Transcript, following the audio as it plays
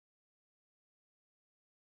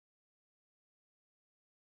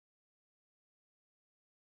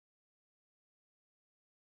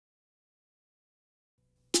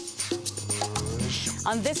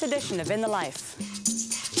on this edition of In the Life.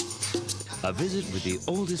 A visit with the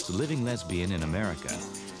oldest living lesbian in America.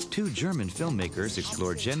 Two German filmmakers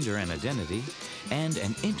explore gender and identity, and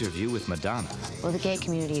an interview with Madonna. Well, the gay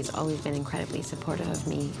community has always been incredibly supportive of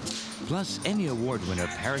me. Plus, Emmy Award winner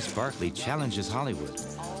Paris Barclay challenges Hollywood.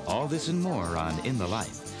 All this and more on In the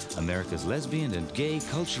Life, America's lesbian and gay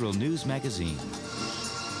cultural news magazine.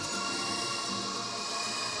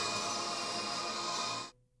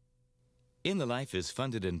 In the Life is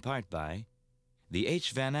funded in part by the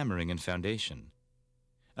H. Van Ameringen Foundation.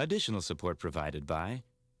 Additional support provided by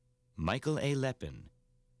Michael A. Lepin,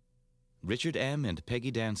 Richard M. and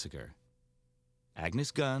Peggy Danziger, Agnes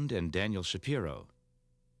Gund and Daniel Shapiro,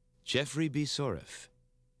 Jeffrey B. Soref,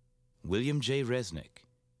 William J. Resnick,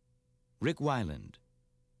 Rick Weiland,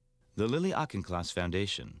 the Lily Auchincloss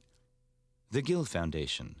Foundation, the Gill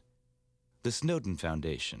Foundation, the Snowden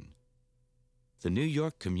Foundation, the New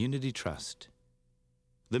York Community Trust,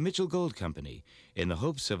 the Mitchell Gold Company, in the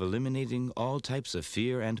hopes of eliminating all types of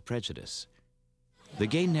fear and prejudice, the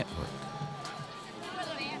Gay Network,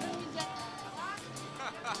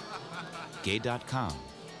 Gay.com,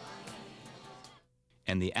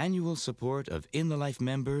 and the annual support of In the Life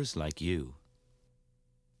members like you.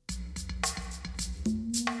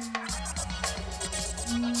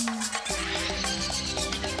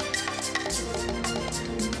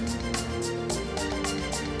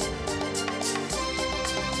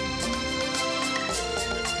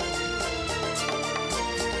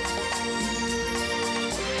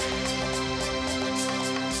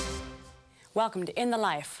 Welcome to In the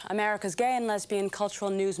Life, America's gay and lesbian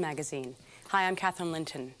cultural news magazine. Hi, I'm Katherine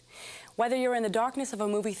Linton. Whether you're in the darkness of a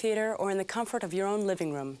movie theater or in the comfort of your own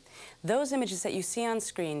living room, those images that you see on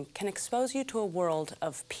screen can expose you to a world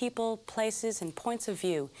of people, places, and points of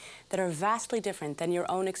view that are vastly different than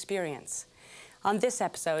your own experience. On this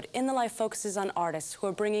episode, In the Life focuses on artists who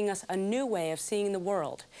are bringing us a new way of seeing the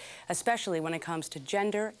world, especially when it comes to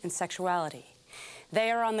gender and sexuality. They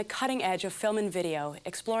are on the cutting edge of film and video,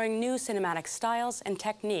 exploring new cinematic styles and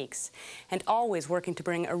techniques, and always working to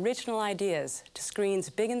bring original ideas to screens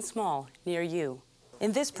big and small near you.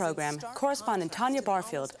 In this program, correspondent Tanya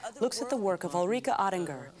Barfield looks at the work of Ulrike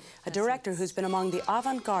Ottinger, a director who's been among the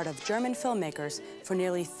avant-garde of German filmmakers for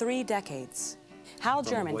nearly 3 decades. Hal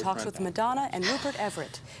German talks with Madonna and Rupert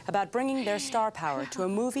Everett about bringing their star power to a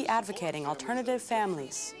movie advocating alternative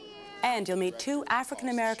families. And you'll meet 2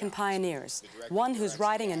 African-American pioneers, one who's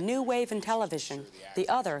riding a new wave in television, the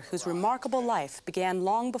other whose remarkable life began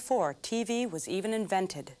long before TV was even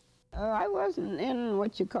invented. I wasn't in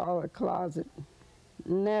what you call a closet.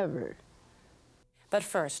 Never. But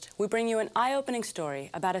first, we bring you an eye-opening story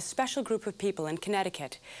about a special group of people in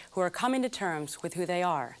Connecticut who are coming to terms with who they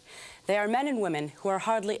are. They are men and women who are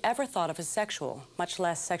hardly ever thought of as sexual, much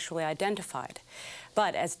less sexually identified.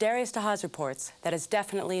 But as Darius DeHaas reports, that is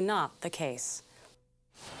definitely not the case.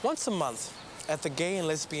 Once a month, at the Gay and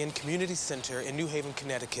Lesbian Community Center in New Haven,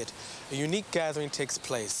 Connecticut, a unique gathering takes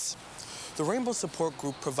place. The Rainbow Support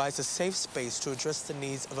Group provides a safe space to address the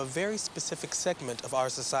needs of a very specific segment of our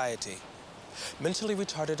society: mentally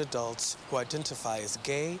retarded adults who identify as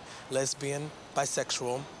gay, lesbian,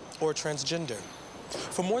 bisexual, or transgender.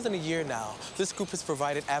 For more than a year now, this group has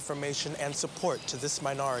provided affirmation and support to this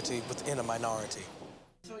minority within a minority.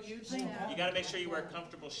 You got to make sure you wear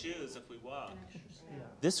comfortable shoes if we walk.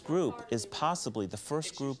 This group is possibly the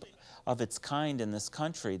first group of its kind in this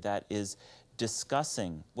country that is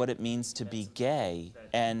discussing what it means to be gay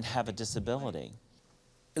and have a disability.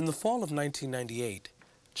 In the fall of 1998,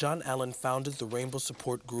 John Allen founded the Rainbow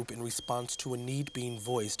Support Group in response to a need being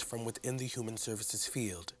voiced from within the human services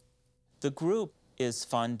field. The group is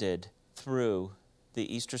funded through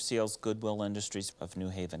the Easter Seals Goodwill Industries of New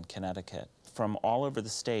Haven, Connecticut. From all over the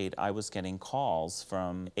state, I was getting calls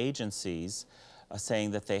from agencies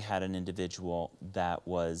saying that they had an individual that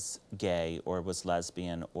was gay or was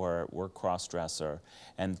lesbian or were cross-dresser,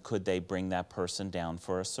 and could they bring that person down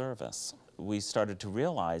for a service. We started to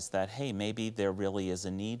realize that, hey, maybe there really is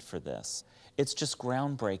a need for this. It's just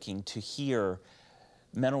groundbreaking to hear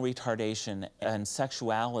mental retardation and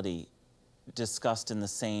sexuality discussed in the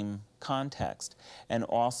same context, and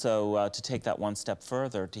also to take that one step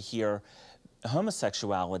further, to hear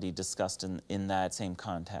homosexuality discussed in that same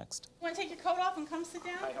context. You want to take your coat off and come sit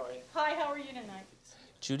down? Hi, how are you? Hi, how are you tonight?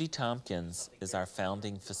 Judy Tompkins is our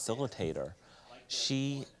founding facilitator.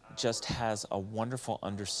 She just has a wonderful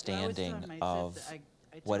understanding of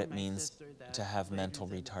what it means to have mental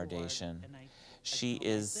retardation. She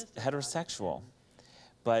is heterosexual,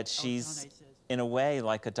 but she's in a way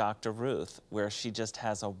like a Dr. Ruth, where she just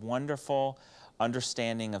has a wonderful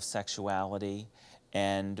understanding of sexuality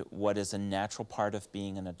and what is a natural part of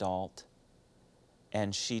being an adult.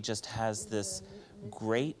 And she just has this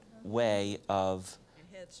great way of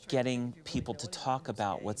getting people to talk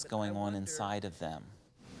about what's going on inside of them.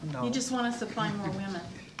 You just want us to find more women.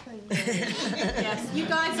 Yes. You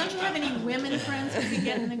guys, don't you have any women friends we could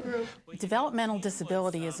get in the group? Developmental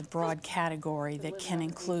disability is a broad category that can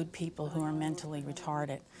include people who are mentally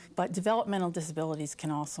retarded. But developmental disabilities can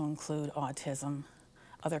also include autism,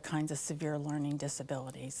 other kinds of severe learning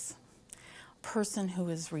disabilities. A person who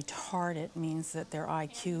is retarded means that their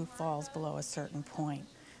IQ falls below a certain point,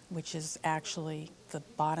 which is actually the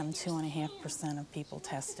bottom 2.5% of people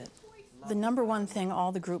tested. The number one thing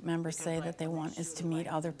all the group members say that they want is to meet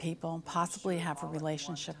other people, possibly have a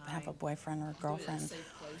relationship, have a boyfriend or a girlfriend,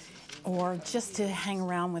 or just to hang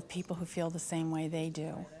around with people who feel the same way they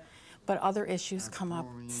do. But other issues come up,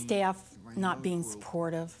 staff not being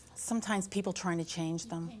supportive, sometimes people trying to change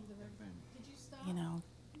them, you know,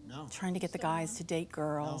 trying to get the guys to date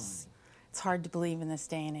girls. It's hard to believe in this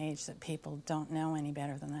day and age that people don't know any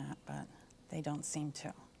better than that, but they don't seem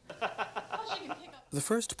to. The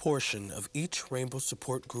first portion of each Rainbow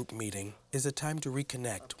Support Group meeting is a time to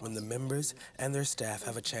reconnect when the members and their staff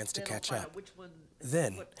have a chance to catch up.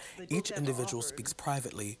 Then, each individual speaks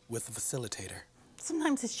privately with the facilitator.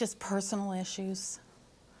 Sometimes it's just personal issues.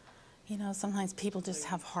 You know, sometimes people just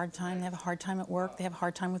have a hard time. They have a hard time at work. They have a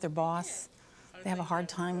hard time with their boss. They have a hard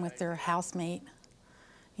time with their housemate.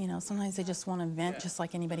 You know, sometimes they just want to vent just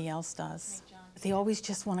like anybody else does. They always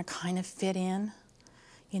just want to kind of fit in.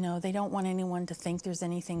 You know, they don't want anyone to think there's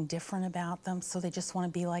anything different about them, so they just want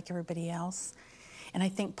to be like everybody else. And I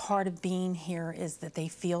think part of being here is that they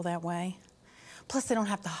feel that way. Plus, they don't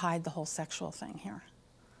have to hide the whole sexual thing here.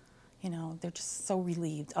 You know, they're just so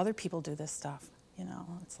relieved. Other people do this stuff, you know.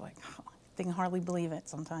 It's like, oh, they can hardly believe it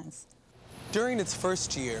sometimes. During its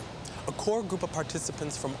first year, a core group of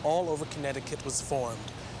participants from all over Connecticut was formed,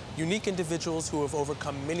 unique individuals who have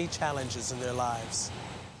overcome many challenges in their lives.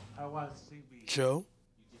 Joe,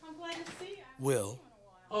 Will,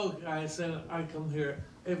 guys, I come here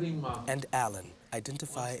every month. And Alan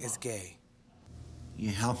identify as gay.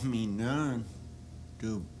 You help me learn,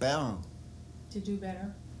 do better. To do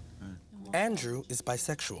better? Andrew is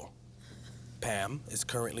bisexual. Pam is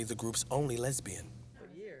currently the group's only lesbian.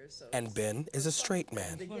 And Ben is a straight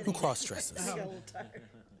man who cross-dresses.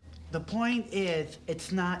 The point is,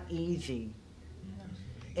 it's not easy.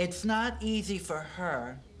 It's not easy for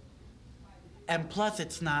her, and plus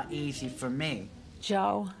it's not easy for me.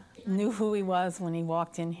 Joe knew who he was when he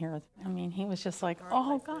walked in here. I mean, he was just like,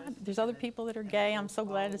 oh God, there's other people that are gay. I'm so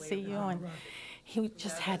glad to see you. And he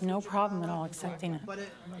just had no problem at all accepting it.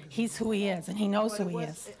 He's who he is, and he knows who he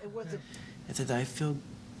is. I said, I feel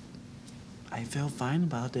fine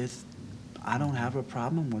about this. I don't have a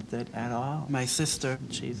problem with it at all. My sister,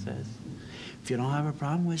 she says, if you don't have a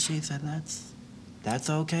problem with it, she said, that's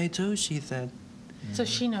okay too, she said. So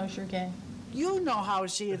she knows you're gay? You know how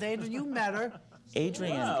she is, Adrian, you met her.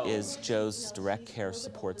 Adrian is Joe's direct care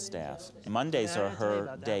support staff. Mondays are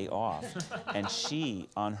her day off, and she,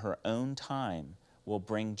 on her own time, will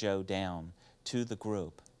bring Joe down to the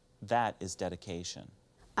group. That is dedication.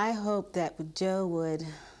 I hope that Joe would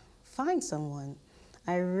find someone.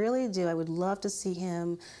 I really do. I would love to see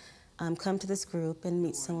him come to this group and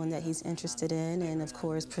meet someone that he's interested in, and of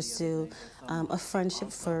course pursue a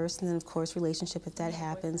friendship first, and then of course relationship if that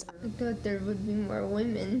happens. I thought there would be more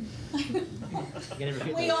women.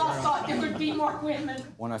 We all thought there would be more women.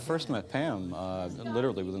 When I first met Pam,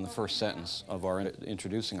 literally within the first sentence of our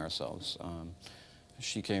introducing ourselves,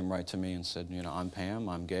 she came right to me and said, you know, I'm Pam,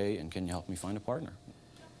 I'm gay, and can you help me find a partner?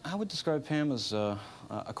 I would describe Pam as a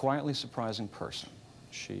quietly surprising person.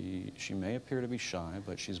 She may appear to be shy,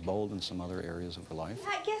 but she's bold in some other areas of her life.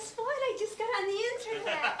 Guess what? I just got on the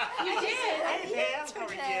internet. You did?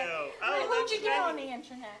 How are you? Where'd you get on the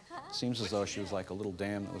internet? It seems as though she was like a little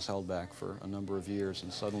dam that was held back for a number of years,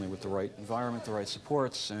 and suddenly with the right environment, the right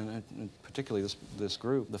supports, and particularly this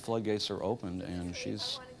group, the floodgates are opened, and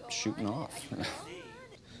she's shooting off.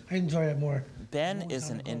 I enjoy it more. Ben is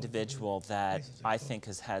an individual that I think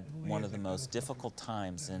has had one of the most difficult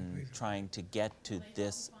times in trying to get to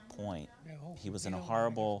this point. He was in a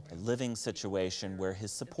horrible living situation where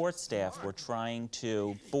his support staff were trying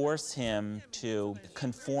to force him to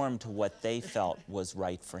conform to what they felt was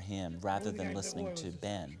right for him rather than listening to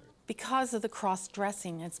Ben. Because of the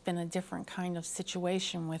cross-dressing, it's been a different kind of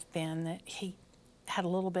situation with Ben, that he had a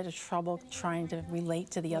little bit of trouble trying to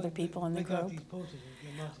relate to the other people in the group.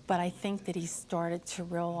 But I think that he started to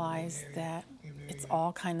realize that it's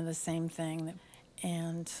all kind of the same thing.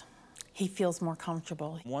 And he feels more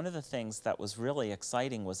comfortable. One of the things that was really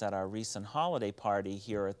exciting was at our recent holiday party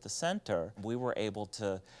here at the center, we were able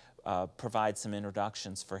to provide some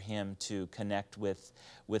introductions for him to connect with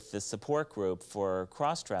the support group for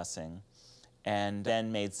cross-dressing, and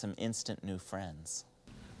then made some instant new friends.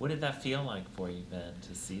 What did that feel like for you, Ben,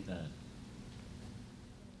 to see that?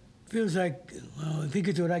 Feels like, well, if he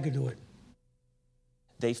could do it, I could do it.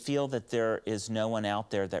 They feel that there is no one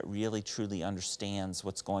out there that really truly understands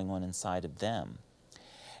what's going on inside of them.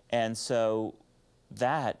 And so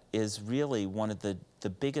that is really one of the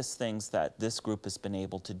biggest things that this group has been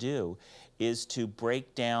able to do, is to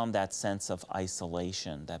break down that sense of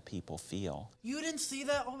isolation that people feel. You didn't see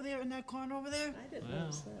that over there in that corner over there? I didn't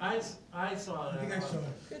notice that. I saw that. I think I saw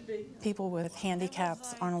it. Could be. People with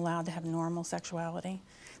handicaps aren't allowed to have normal sexuality.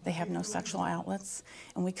 They have no sexual outlets,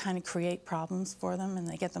 and we kind of create problems for them, and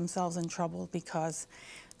they get themselves in trouble because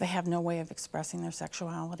they have no way of expressing their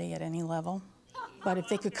sexuality at any level. But if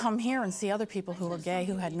they could come here and see other people who were gay,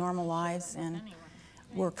 who had normal lives and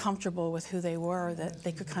were comfortable with who they were, that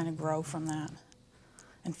they could kind of grow from that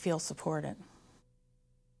and feel supported.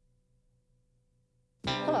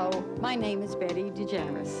 Hello, my name is Betty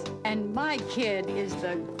DeGeneres, and my kid is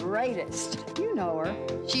the greatest. You know her.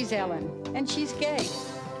 She's Ellen, and she's gay.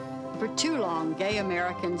 For too long, gay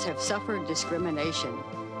Americans have suffered discrimination.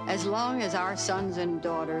 As long as our sons and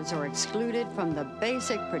daughters are excluded from the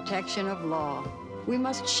basic protection of law, we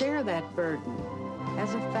must share that burden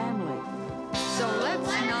as a family. So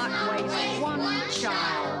let's not waste one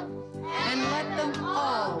child, and let them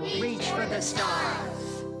all reach for the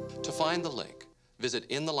stars. To find the link, visit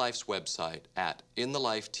In the Life's website at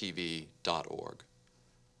inthelifetv.org.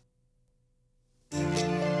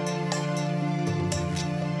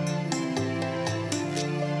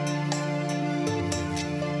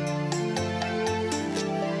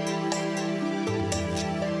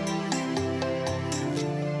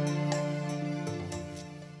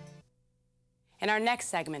 In our next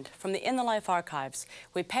segment, from the In the Life archives,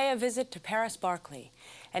 we pay a visit to Paris Barclay,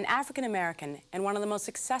 an African-American and one of the most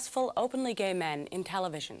successful openly gay men in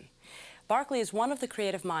television. Barclay is one of the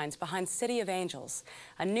creative minds behind City of Angels,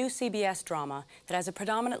 a new CBS drama that has a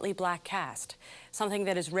predominantly black cast, something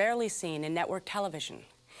that is rarely seen in network television.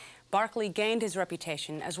 Barclay gained his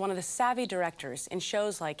reputation as one of the savvy directors in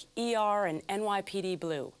shows like ER and NYPD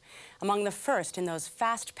Blue, among the first in those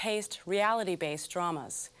fast-paced, reality-based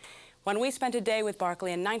dramas. When we spent a day with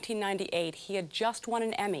Barclay in 1998, he had just won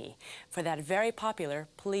an Emmy for that very popular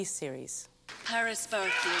police series. Paris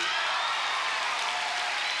Barclay.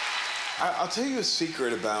 I'll tell you a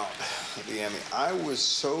secret about the Emmy. I was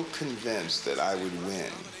so convinced that I would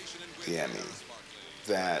win the Emmy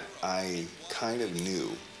that I kind of knew,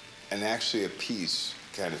 and actually a piece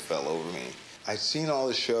kind of fell over me. I'd seen all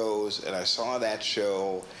the shows, and I saw that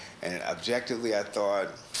show, and objectively I thought,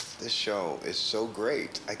 this show is so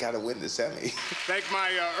great. I gotta win this Emmy. Thank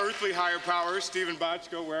my earthly higher power, Stephen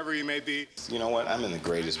Bochco, wherever he may be. You know what? I'm in the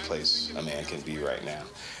greatest place a man can be right now.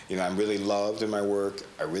 You know, I'm really loved in my work.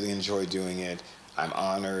 I really enjoy doing it. I'm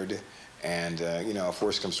honored. And, you know, if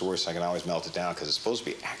worse comes to worse, I can always melt it down because it's supposed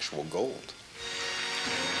to be actual gold.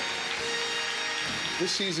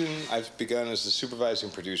 This season, I've begun as the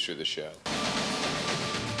supervising producer of the show,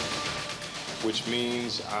 which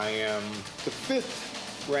means I am the 5th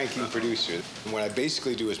ranking producer. And what I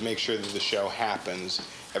basically do is make sure that the show happens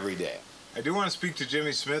every day. I do want to speak to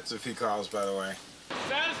Jimmy Smith if he calls, by the way.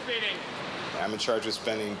 Status meeting. I'm in charge of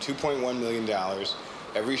spending $2.1 million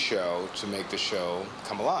every show to make the show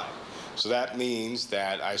come alive. So that means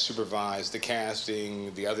that I supervise the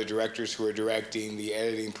casting, the other directors who are directing, the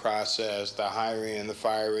editing process, the hiring and the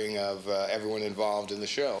firing of everyone involved in the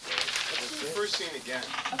show. Let's do the first scene again.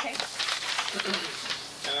 Okay.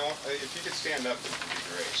 And if you could stand up, it would be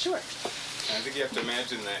great. Sure. And I think you have to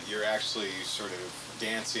imagine that you're actually sort of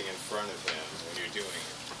dancing in front of him when you're doing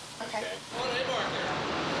it. Okay.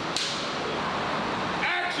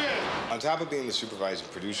 Action! On top of being the supervising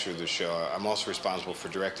producer of the show, I'm also responsible for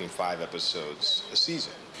directing 5 episodes a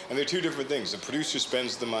season. And they're 2 different things. The producer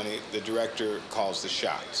spends the money, the director calls the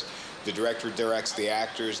shots. The director directs the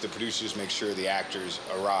actors, the producers make sure the actors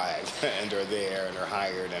arrive and are there and are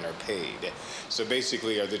hired and are paid. So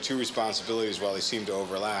basically, the 2 responsibilities, while they seem to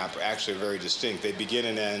overlap, are actually very distinct. They begin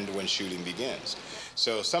and end when shooting begins.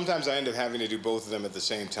 So sometimes I end up having to do both of them at the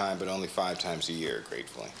same time, but only 5 times a year,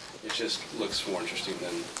 gratefully. It just looks more interesting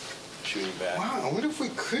than shooting back. Wow, what if we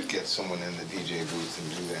could get someone in the DJ booth and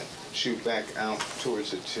do that? Shoot back out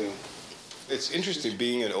towards it, too. It's interesting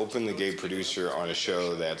being an openly gay producer on a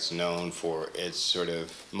show that's known for its sort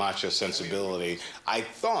of macho sensibility. I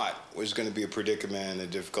thought was going to be a predicament and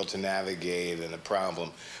difficult to navigate and a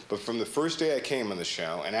problem. But from the first day I came on the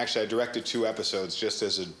show, and actually I directed 2 episodes just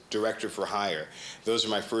as a director for hire, those are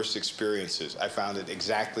my first experiences. I found it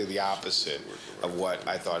exactly the opposite of what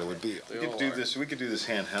I thought it would be. We could do this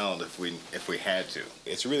handheld if we had to.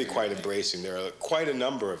 It's really quite embracing. There are quite a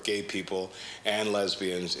number of gay people and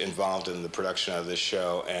lesbians involved in the production of this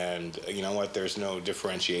show, and you know what? There's no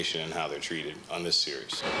differentiation in how they're treated on this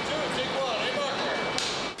series.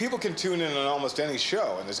 People can tune in on almost any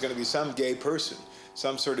show, and there's going to be some gay person,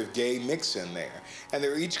 some sort of gay mix in there. And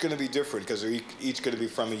they're each going to be different because they're each going to be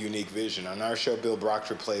from a unique vision. On our show, Bill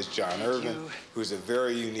Proctor plays John Irvin, who's a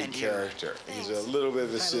very unique character. He's a little bit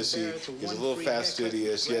of a sissy, he's a little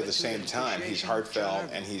fastidious, yet at the same time, he's heartfelt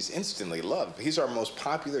and he's instantly loved. He's our most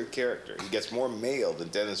popular character. He gets more mail than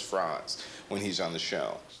Dennis Franz when he's on the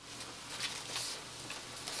show.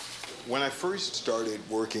 When I first started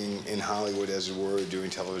working in Hollywood, as it were, doing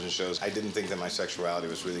television shows, I didn't think that my sexuality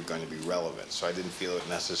was really going to be relevant, so I didn't feel it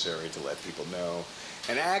necessary to let people know.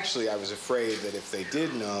 And actually, I was afraid that if they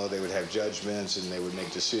did know, they would have judgments and they would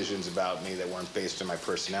make decisions about me that weren't based on my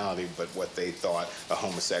personality, but what they thought a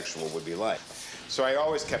homosexual would be like. So I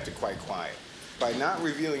always kept it quite quiet. By not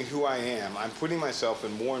revealing who I am, I'm putting myself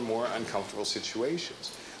in more and more uncomfortable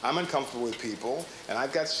situations. I'm uncomfortable with people, and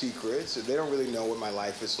I've got secrets, and they don't really know what my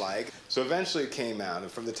life is like. So eventually it came out, and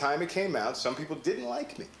from the time it came out, some people didn't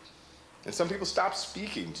like me. And some people stopped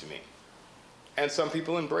speaking to me. And some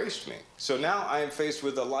people embraced me. So now I am faced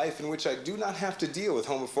with a life in which I do not have to deal with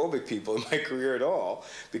homophobic people in my career at all,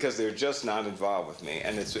 because they're just not involved with me,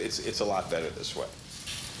 and it's a lot better this way.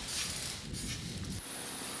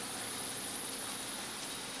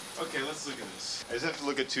 Okay, let's look at this. I just have to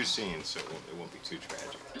look at 2 scenes, so it won't be too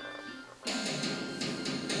tragic.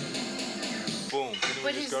 Boom. Can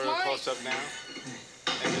we just go to the close-up now?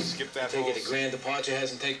 And just skip that whole... The grand departure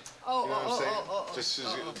hasn't taken... You know what I'm saying?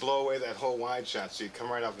 Just blow away that whole wide shot, so you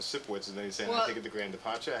come right off of Sipowicz, and then he's saying, I think the grand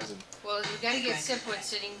departure hasn't... Well, you gotta get Sipowicz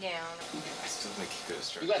sitting down. I still think he could have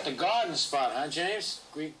started. You got the garden spot, huh, James?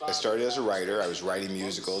 I started as a writer. I was writing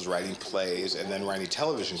musicals, writing plays, and then writing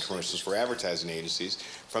television commercials for advertising agencies.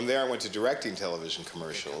 From there, I went to directing television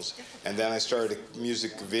commercials, and then I started a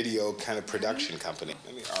music video kind of production company.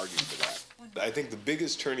 Let me argue for that. I think the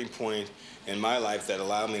biggest turning point in my life that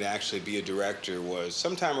allowed me to actually be a director was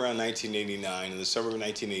sometime around 1989, in the summer of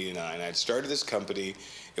 1989. I had started this company.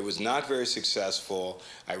 It was not very successful.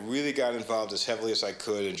 I really got involved as heavily as I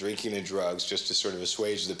could in drinking and drugs just to sort of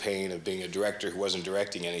assuage the pain of being a director who wasn't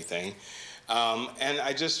directing anything. And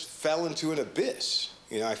I just fell into an abyss.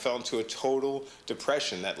 You know, I fell into a total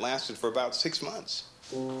depression that lasted for about 6 months.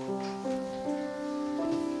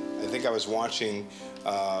 I think I was watching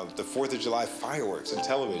the 4th of July fireworks on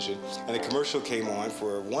television, and a commercial came on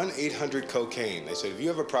for 1-800-COCAINE. They said, if you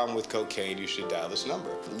have a problem with cocaine, you should dial this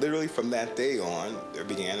number. Literally from that day on, there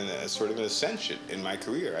began a sort of an ascension in my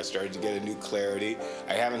career. I started to get a new clarity.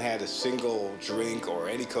 I haven't had a single drink or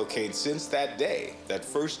any cocaine since that day, that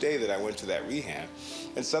first day that I went to that rehab.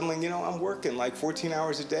 And suddenly, you know, I'm working like 14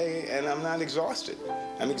 hours a day, and I'm not exhausted.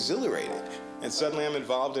 I'm exhilarated. And suddenly I'm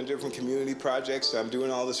involved in different community projects. I'm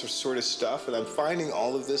doing all this sort of stuff, and I'm finding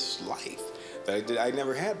all of this life that I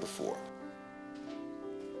never had before.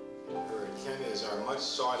 Ken is our much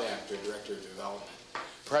sought-after director of development.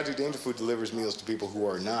 Project Danger Food delivers meals to people who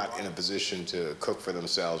are not in a position to cook for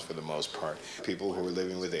themselves for the most part. People who are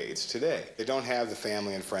living with AIDS today. They don't have the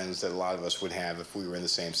family and friends that a lot of us would have if we were in the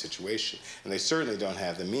same situation. And they certainly don't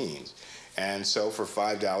have the means. And so for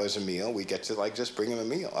 $5 a meal, we get to just bring them a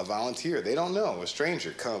meal, a volunteer. They don't know. A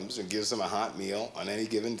stranger comes and gives them a hot meal on any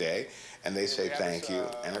given day, and they say thank you,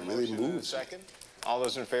 and it really moves me. All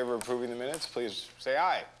those in favor of approving the minutes, please say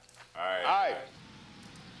aye. Aye. Aye.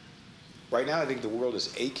 Right now, I think the world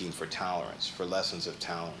is aching for tolerance, for lessons of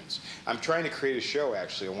tolerance. I'm trying to create a show,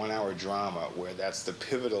 actually, a 1-hour drama, where that's the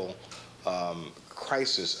pivotal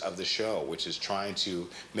crisis of the show, which is trying to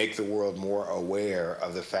make the world more aware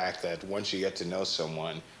of the fact that once you get to know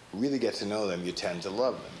someone, really get to know them, you tend to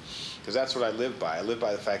love them. Because that's what I live by. I live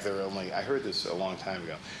by the fact that there are only, I heard this a long time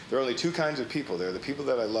ago, there are only 2 kinds of people. There are the people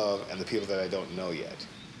that I love and the people that I don't know yet.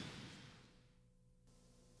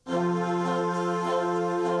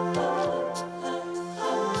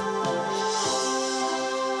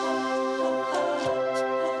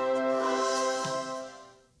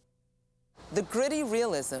 The gritty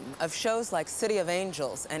realism of shows like City of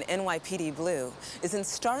Angels and NYPD Blue is in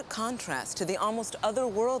stark contrast to the almost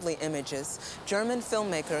otherworldly images German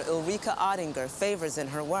filmmaker Ulrike Ottinger favors in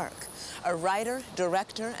her work. A writer,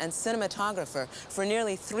 director, and cinematographer for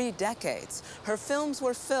nearly 3 decades, her films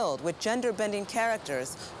were filled with gender-bending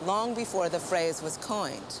characters long before the phrase was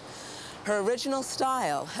coined. Her original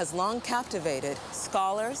style has long captivated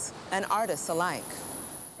scholars and artists alike.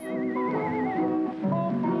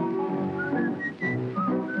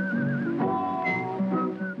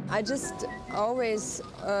 I just always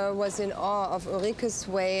was in awe of Ulrike's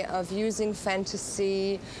way of using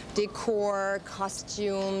fantasy, decor,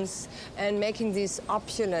 costumes, and making these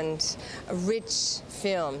opulent, rich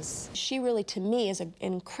films. She really, to me, is an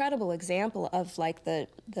incredible example of like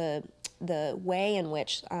the way in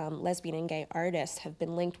which lesbian and gay artists have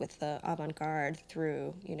been linked with the avant-garde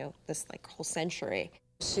through, you know, this like whole century.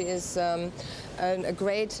 She is a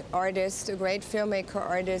great artist, a great filmmaker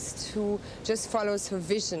artist who just follows her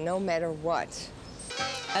vision no matter what.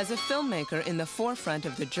 As a filmmaker in the forefront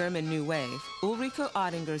of the German New Wave, Ulrike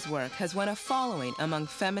Ottinger's work has won a following among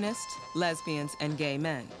feminists, lesbians, and gay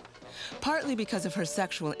men, partly because of her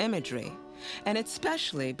sexual imagery, and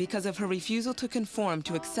especially because of her refusal to conform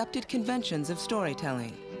to accepted conventions of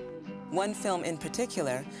storytelling. One film in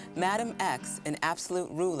particular, Madame X, an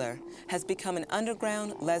Absolute Ruler, has become an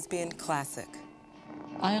underground lesbian classic.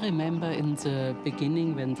 I remember in the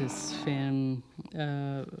beginning when this film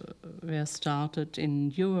was started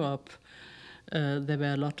in Europe, there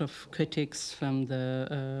were a lot of critics from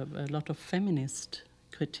a lot of feminist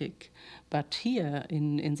critic. But here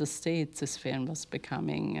in the States, this film was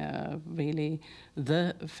becoming really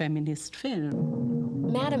the feminist film.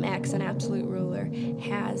 Madame X, an Absolute Ruler,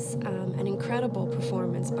 has an incredible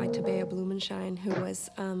performance by Tabea Blumenschein, who was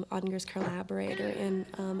Ottinger's collaborator in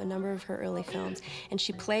a number of her early films. And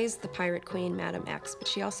she plays the pirate queen, Madame X, but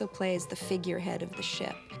she also plays the figurehead of the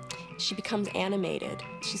ship. She becomes animated.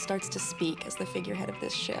 She starts to speak as the figurehead of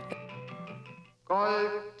this ship. Gold,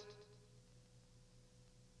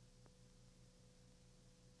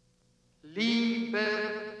 Liebe,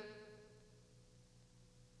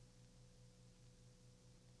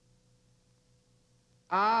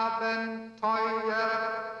 Abenteuer.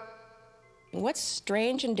 What's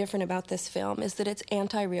strange and different about this film is that it's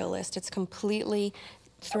anti-realist. It's completely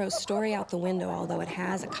throws story out the window, although it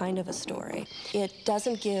has a kind of a story. It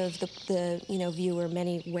doesn't give the viewer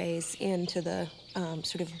many ways into the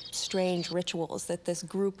sort of strange rituals that this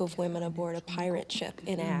group of women aboard a pirate ship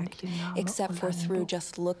enact, except for through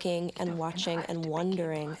just looking and watching and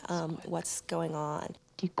wondering what's going on.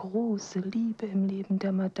 Die große Liebe im Leben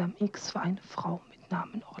der Madame X war eine Frau mit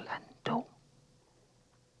Namen Orlando.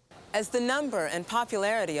 As the number and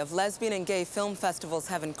popularity of lesbian and gay film festivals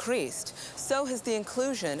have increased, so has the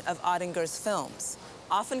inclusion of Ottinger's films,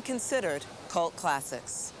 often considered cult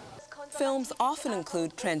classics. Films often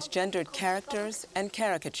include transgendered characters and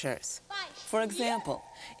caricatures. For example,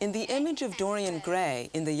 in the image of Dorian Gray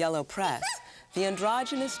in The Yellow Press, the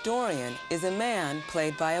androgynous Dorian is a man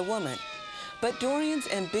played by a woman. But Dorian's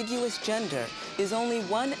ambiguous gender is only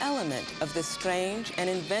one element of the strange and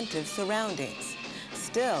inventive surroundings.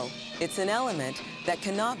 Still, it's an element that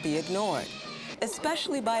cannot be ignored,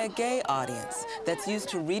 especially by a gay audience that's used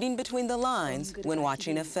to reading between the lines when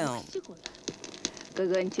watching a film.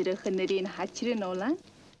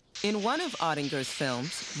 In one of Ottinger's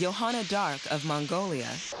films, Johanna Dark of Mongolia,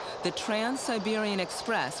 the Trans-Siberian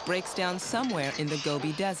Express breaks down somewhere in the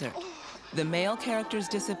Gobi Desert. The male characters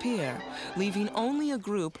disappear, leaving only a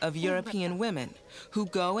group of European women who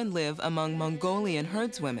go and live among Mongolian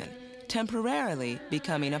herdswomen, temporarily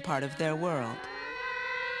becoming a part of their world.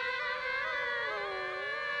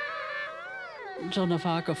 Joan of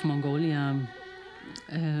Arc of Mongolia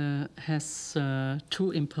has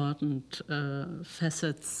two important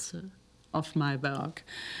facets of my work.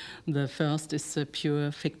 The first is the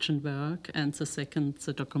pure fiction work, and the second,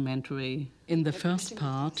 the documentary. In the first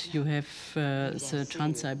part, you have the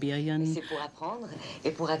Trans-Siberian. C'est pour apprendre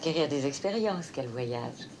et pour acquérir des expériences qu'elle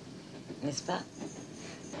voyage, n'est-ce pas?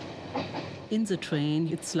 In the train,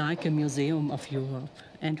 it's like a museum of Europe,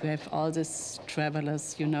 and we have all these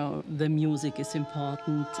travelers, you know, the music is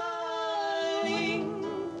important.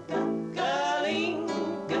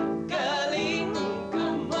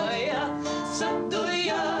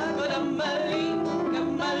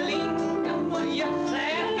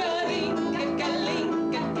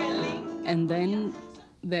 And then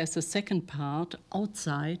there's a second part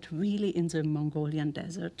outside, really in the Mongolian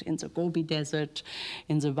desert, in the Gobi Desert,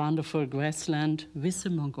 in the wonderful grassland with the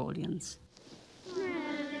Mongolians.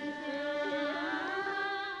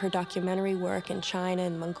 Her documentary work in China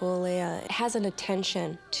and Mongolia has an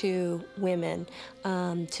attention to women,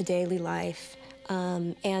 to daily life,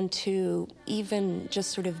 and to even just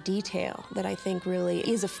sort of detail that I think really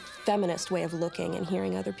is a feminist way of looking and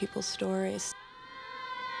hearing other people's stories.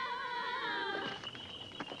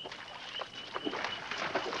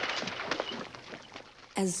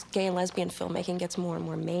 As gay and lesbian filmmaking gets more and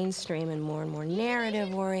more mainstream and more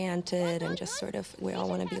narrative-oriented and just sort of, we all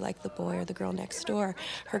want to be like the boy or the girl next door,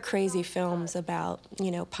 her crazy films about,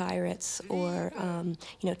 you know, pirates or,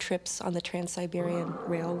 you know, trips on the Trans-Siberian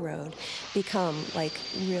Railroad become, like,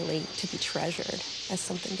 really to be treasured as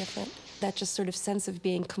something different. That just sort of sense of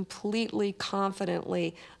being completely,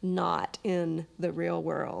 confidently not in the real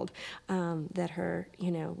world that her,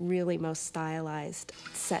 you know, really most stylized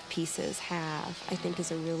set pieces have, I think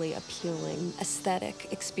is a really appealing aesthetic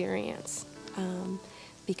experience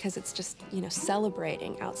because it's just, you know,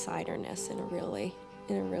 celebrating outsiderness in a really,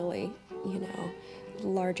 you know,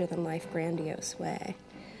 larger-than-life, grandiose way.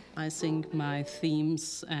 I think my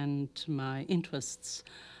themes and my interests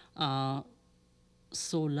are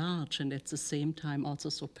so large and at the same time also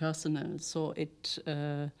so personal. So it,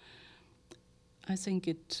 I think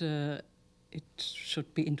it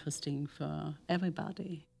should be interesting for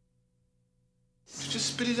everybody.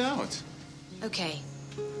 Just spit it out. Okay,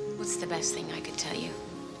 what's the best thing I could tell you?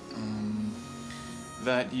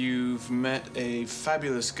 That you've met a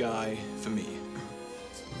fabulous guy for me.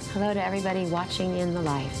 Hello to everybody watching In the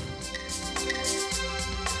Life.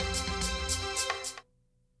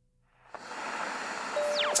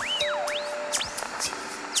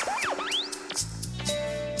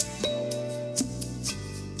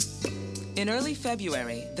 In early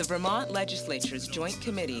February, the Vermont Legislature's Joint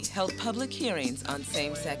Committee held public hearings on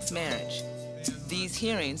same-sex marriage. These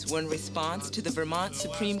hearings were in response to the Vermont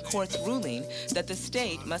Supreme Court's ruling that the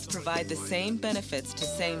state must provide the same benefits to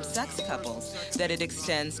same-sex couples that it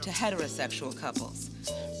extends to heterosexual couples.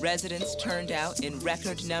 Residents turned out in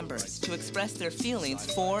record numbers to express their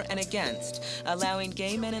feelings for and against allowing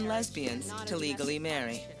gay men and lesbians to legally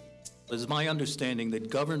marry. It is my understanding that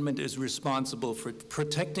government is responsible for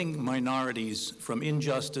protecting minorities from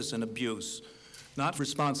injustice and abuse, not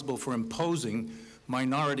responsible for imposing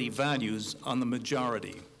minority values on the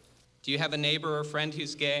majority. Do you have a neighbor or friend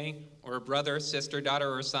who's gay, or a brother, sister,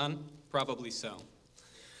 daughter, or son? Probably so.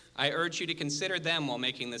 I urge you to consider them while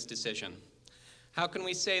making this decision. How can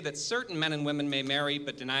we say that certain men and women may marry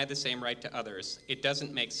but deny the same right to others? It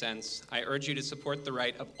doesn't make sense. I urge you to support the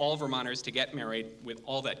right of all Vermonters to get married with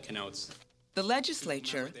all that connotes. The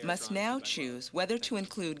legislature must now choose whether to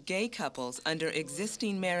include gay couples under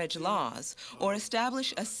existing marriage laws or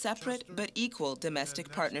establish a separate but equal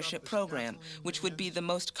domestic partnership program, which would be the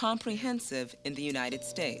most comprehensive in the United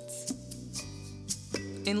States.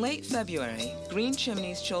 In late February, Green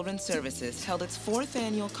Chimneys Children's Services held its 4th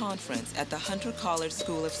annual conference at the Hunter College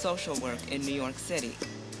School of Social Work in New York City.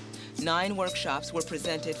 9 workshops were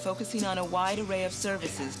presented focusing on a wide array of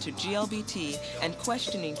services to GLBT and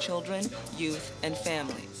questioning children, youth, and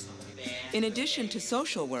families. In addition to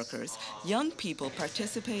social workers, young people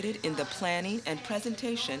participated in the planning and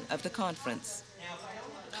presentation of the conference.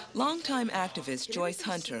 Longtime activist Joyce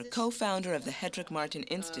Hunter, co-founder of the Hedrick Martin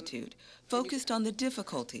Institute, focused on the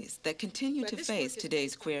difficulties that continue to face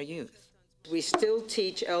today's queer youth. We still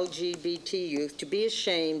teach LGBT youth to be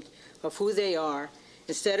ashamed of who they are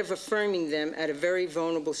instead of affirming them at a very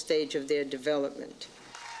vulnerable stage of their development.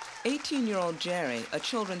 18-year-old Jerry, a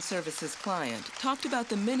children's services client, talked about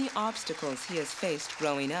the many obstacles he has faced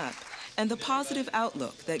growing up and the positive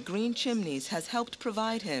outlook that Green Chimneys has helped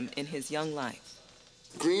provide him in his young life.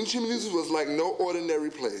 Green Chimneys was like no ordinary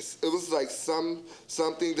place. It was like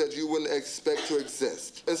something that you wouldn't expect to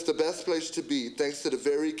exist. It's the best place to be, thanks to the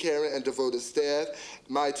very caring and devoted staff,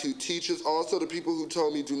 my 2 teachers, also the people who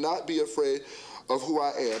told me, do not be afraid of who I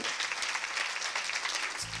am.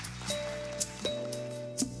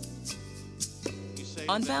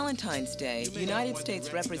 On Valentine's Day, United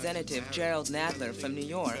States Representative Gerald Nadler from New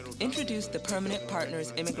York introduced the Permanent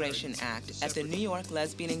Partners Immigration Act at the New York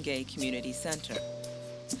Lesbian and Gay Community Center.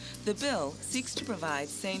 The bill seeks to provide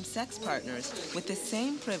same-sex partners with the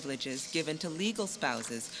same privileges given to legal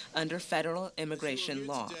spouses under federal immigration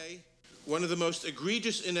law. One of the most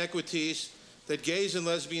egregious inequities that gays and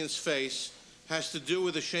lesbians face has to do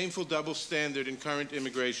with a shameful double standard in current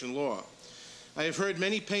immigration law. I have heard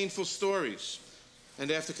many painful stories,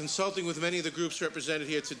 and after consulting with many of the groups represented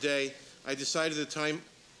here today, I decided the time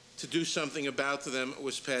to do something about them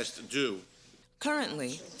was past due. Currently,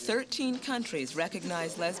 13 countries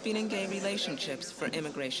recognize lesbian and gay relationships for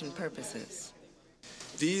immigration purposes.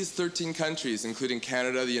 These 13 countries, including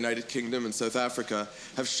Canada, the United Kingdom, and South Africa,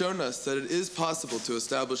 have shown us that it is possible to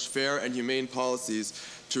establish fair and humane policies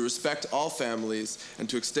to respect all families and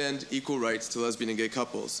to extend equal rights to lesbian and gay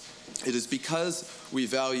couples. It is because we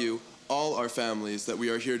value all our families that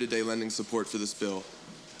we are here today lending support for this bill.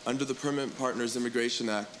 Under the Permanent Partners Immigration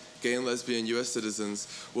Act, gay and lesbian U.S. citizens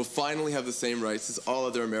will finally have the same rights as all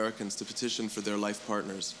other Americans to petition for their life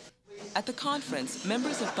partners. At the conference,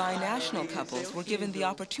 members of binational couples were given the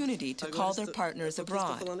opportunity to call their partners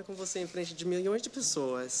abroad. Bob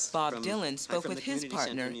Dylan spoke with his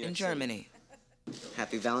partner in Germany.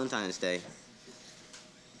 Happy Valentine's Day.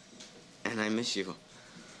 And I miss you.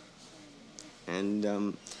 And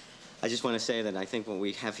I just want to say that I think what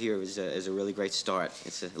we have here is a really great start.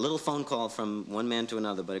 It's a little phone call from one man to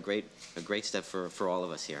another, but a great step for all of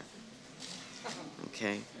us here.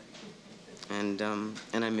 Okay? And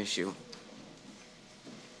I miss you.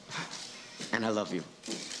 And I love you.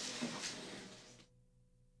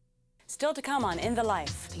 Still to come on In the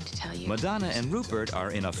Life. Madonna and Rupert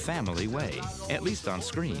are in a family way, at least on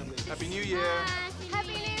screen. Happy New Year.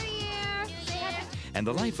 Happy New Year. And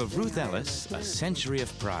the life of Ruth Ellis, a century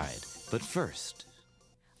of pride. But first.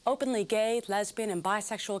 Openly gay, lesbian, and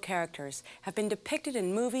bisexual characters have been depicted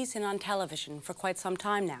in movies and on television for quite some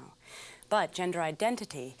time now. But gender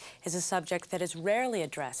identity is a subject that is rarely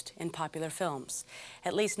addressed in popular films,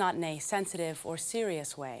 at least not in a sensitive or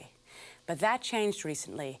serious way. But that changed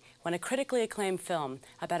recently when a critically acclaimed film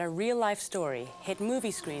about a real-life story hit movie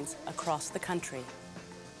screens across the country.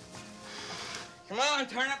 Come on,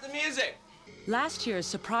 turn up the music! Last year's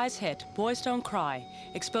surprise hit, Boys Don't Cry,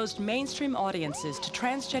 exposed mainstream audiences to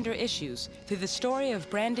transgender issues through the story of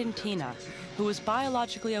Brandon Tina, who was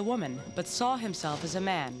biologically a woman but saw himself as a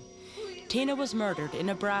man. Tina was murdered in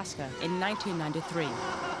Nebraska in 1993. I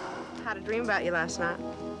had a dream about you last night.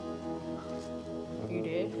 You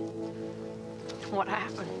did? What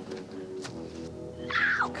happened?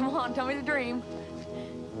 Come on, tell me the dream.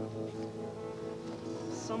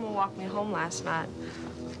 Someone walked me home last night.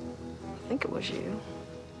 I think it was you.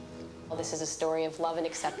 This is a story of love and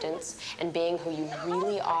acceptance and being who you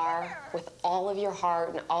really are with all of your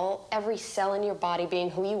heart and every cell in your body being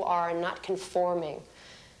who you are and not conforming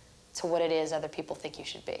to what it is other people think you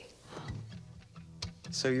should be.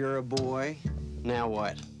 So you're a boy. Now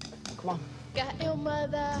what? Come on. Got your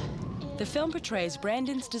mother. The film portrays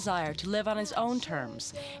Brandon's desire to live on his own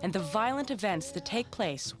terms and the violent events that take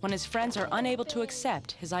place when his friends are unable to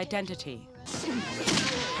accept his identity.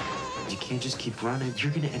 You can't just keep running.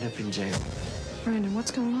 You're gonna end up in jail. Brandon,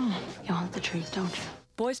 what's going on? You want the truth, don't you?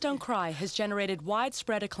 Boys Don't Cry has generated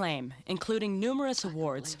widespread acclaim, including numerous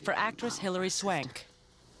awards for actress Hilary Swank.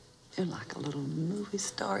 You're like a little movie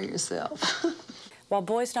star yourself. While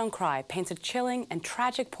Boys Don't Cry paints a chilling and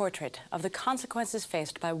tragic portrait of the consequences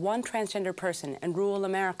faced by one transgender person in rural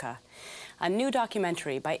America, a new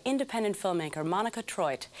documentary by independent filmmaker Monika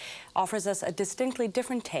Treut offers us a distinctly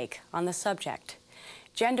different take on the subject.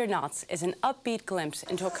 Gendernauts is an upbeat glimpse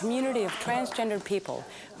into a community of transgender people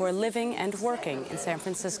who are living and working in San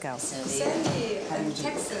Francisco. Sandy,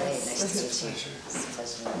 Texas.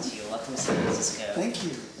 Welcome to San Francisco. Thank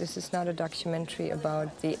you. This is not a documentary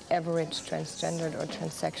about the average transgendered or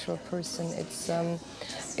transsexual person.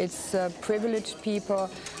 It's privileged people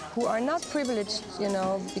who are not privileged, you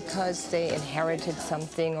know, because they inherited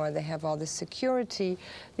something or they have all the security.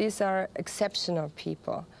 These are exceptional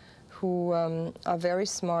people who are very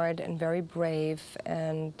smart and very brave,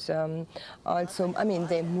 and also, I mean,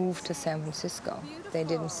 they moved to San Francisco. They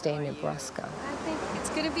didn't stay in Nebraska. I think it's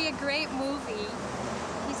going to be a great movie.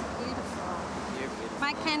 He's beautiful. You're beautiful.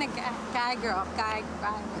 My kind of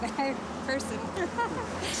guy, person.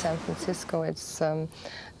 San Francisco, it's a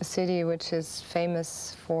city which is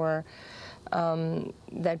famous for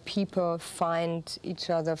that people find each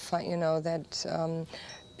other, you know, that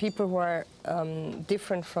people who are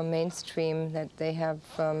different from mainstream, that they have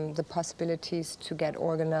the possibilities to get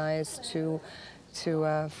organized, to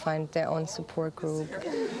find their own support group.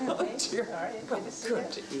 Good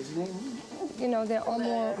evening. You know, they're all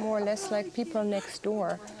more or less like people next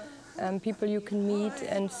door, people you can meet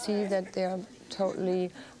and see that they're totally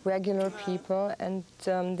regular people, and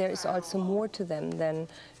there is also more to them than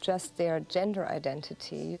just their gender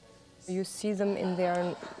identity. You see them in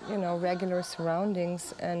their, you know, regular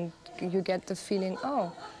surroundings, and you get the feeling,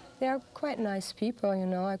 oh, they're quite nice people, you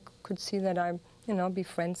know. I could see that I, you know, be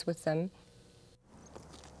friends with them.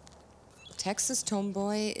 Texas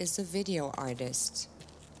Tomboy is a video artist.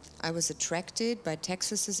 I was attracted by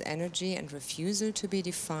Texas's energy and refusal to be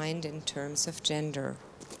defined in terms of gender.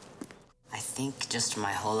 I think just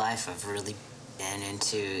my whole life I've really and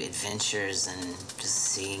into adventures and just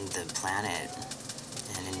seeing the planet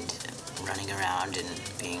and running around and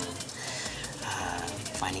being,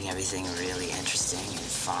 finding everything really interesting and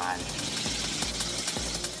fun.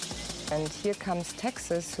 And here comes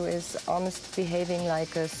Texas, who is almost behaving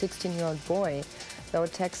like a 16-year-old boy, though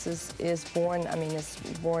Texas is born, is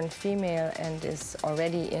born female and is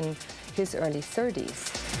already in his early 30s.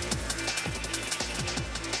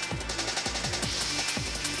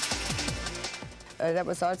 That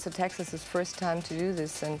was also Texas's first time to do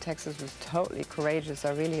this, and Texas was totally courageous.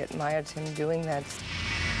 I really admired him doing that.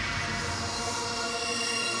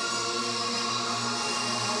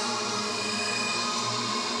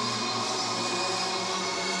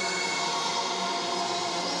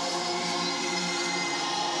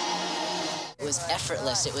 It was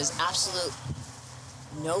effortless. It was absolute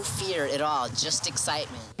no fear at all, just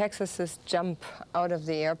excitement. Texas's jump out of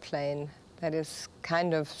the airplane, that is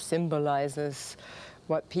kind of symbolizes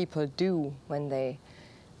what people do when they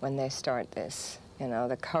start this. You know,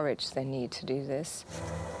 the courage they need to do this.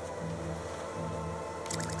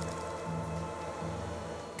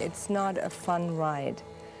 It's not a fun ride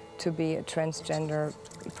to be a transgender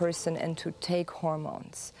person and to take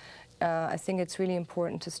hormones. I think it's really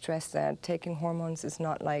important to stress that taking hormones is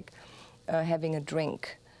not like having a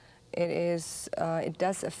drink. It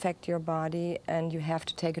does affect your body, and you have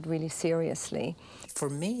to take it really seriously. For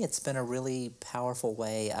me, it's been a really powerful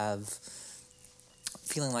way of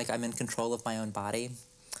feeling like I'm in control of my own body.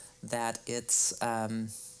 That it's,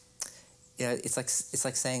 it's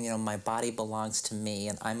like saying, my body belongs to me,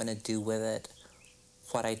 and I'm going to do with it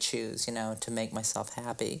what I choose, to make myself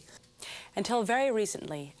happy. Until very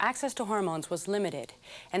recently, access to hormones was limited,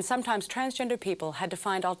 and sometimes transgender people had to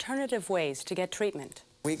find alternative ways to get treatment.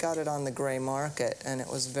 We got it on the gray market, and it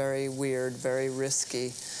was very weird, very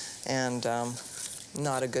risky, and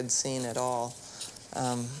not a good scene at all.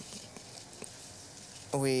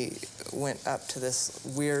 We went up to this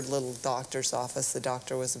weird little doctor's office. The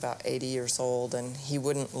doctor was about 80 years old, and he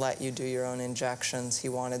wouldn't let you do your own injections. He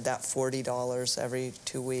wanted that $40 every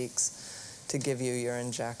 2 weeks to give you your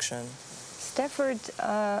injection. Stafford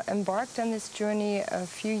embarked on this journey a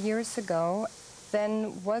few years ago,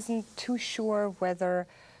 then wasn't too sure whether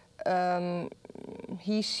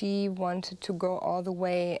she wanted to go all the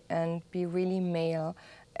way and be really male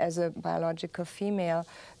as a biological female,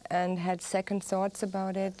 and had second thoughts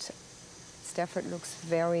about it. Stafford looks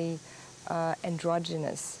very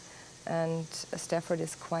androgynous, and Stafford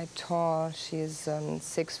is quite tall. She's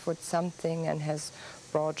 6 foot something and has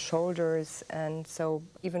broad shoulders, and so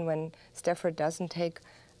even when Stafford doesn't take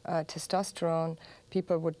testosterone,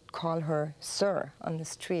 people would call her Sir on the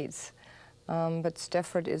streets. But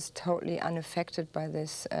Stafford is totally unaffected by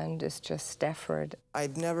this and is just Stafford.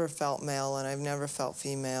 I'd never felt male and I've never felt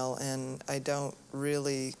female, and I don't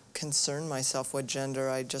really concern myself with gender.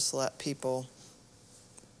 I just let people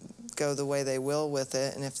go the way they will with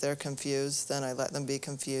it, and if they're confused, then I let them be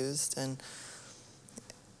confused, and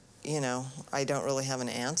I don't really have an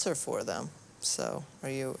answer for them. So, are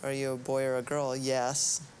you a boy or a girl?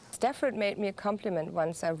 Yes. Stafford made me a compliment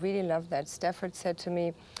once. I really love that. Stafford said to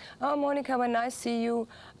me, "Oh, Monika, when I see you,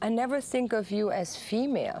 I never think of you as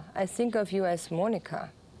female. I think of you as Monika."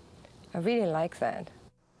 I really like that.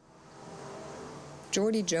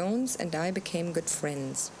 Jordi Jones and I became good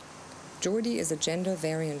friends. Jordi is a gender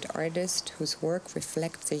variant artist whose work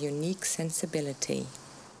reflects a unique sensibility.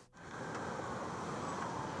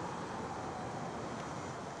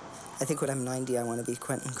 I think when I'm 90, I want to be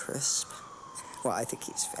Quentin Crisp. Well, I think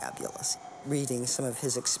he's fabulous. Reading some of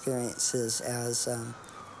his experiences as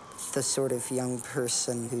the sort of young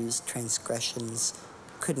person whose transgressions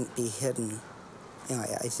couldn't be hidden,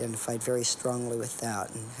 I identified very strongly with that,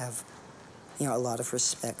 and have, a lot of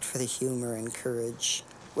respect for the humor and courage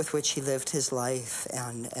with which he lived his life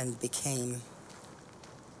and became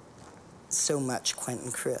so much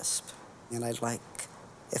Quentin Crisp. And I'd like,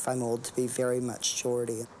 if I'm old, to be very much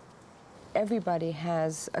Jordi. Everybody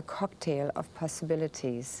has a cocktail of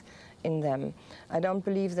possibilities in them. I don't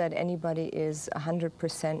believe that anybody is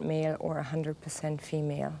 100% male or 100%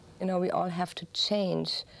 female. We all have to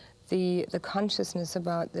change the consciousness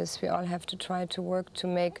about this. We all have to try to work to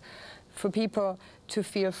make, for people to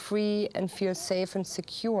feel free and feel safe and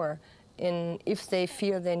secure if they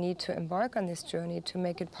feel they need to embark on this journey, to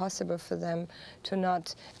make it possible for them to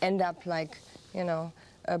not end up like,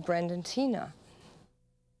 Brandon Tina.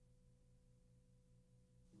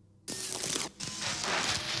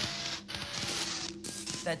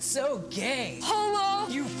 That's so gay. Homo!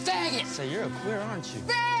 You faggot! So you're a queer, aren't you?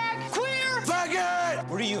 Fag! Queer! Faggot!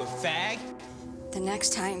 What are you, a fag? The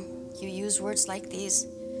next time you use words like these,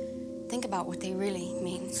 think about what they really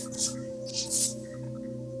mean.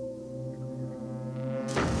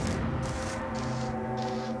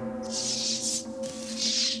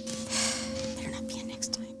 Better not be a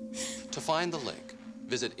next time. To find the link,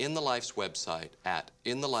 visit In the Life's website at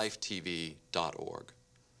inthelifetv.org.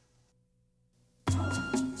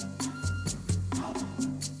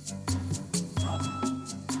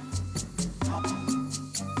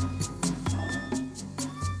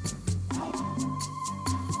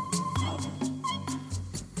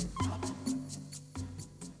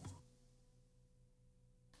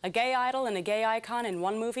 A gay idol and a gay icon in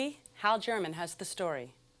one movie? Hal German has the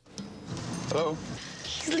story. Hello?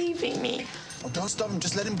 He's leaving me. Oh, don't stop him.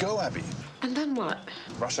 Just let him go, Abby. And then what?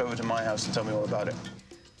 Rush over to my house and tell me all about it.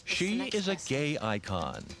 She is a gay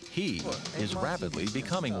icon. He is rapidly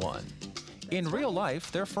becoming one. In real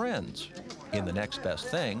life, they're friends. In The Next Best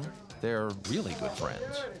Thing, they're really good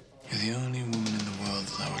friends. You're the only woman in the world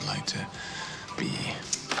that I would like to be.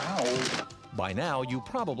 Ow. By now, you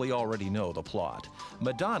probably already know the plot.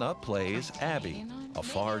 Madonna plays Abby, a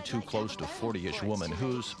far too close to 40-ish woman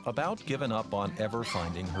who's about given up on ever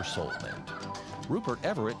finding her soulmate. Rupert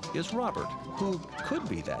Everett is Robert, who could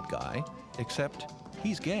be that guy, except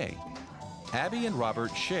he's gay. Abby and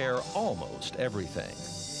Robert share almost everything.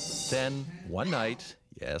 Then, one night,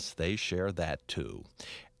 yes, they share that too.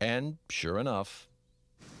 And sure enough...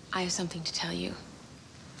 I have something to tell you.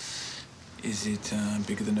 Is it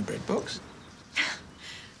bigger than a bread box?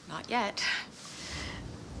 Not yet.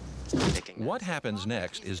 What happens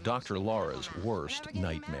next is Dr. Laura's worst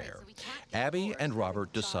nightmare. Abby and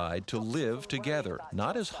Robert decide to live together,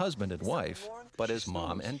 not as husband and wife, but as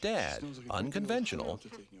mom and dad. Unconventional,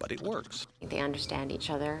 but it works. They understand each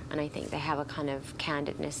other, and I think they have a kind of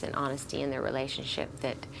candidness and honesty in their relationship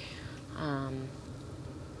that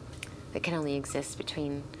that can only exist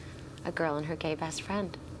between a girl and her gay best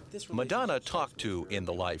friend. Madonna talked to In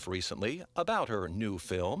the Life recently about her new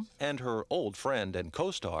film and her old friend and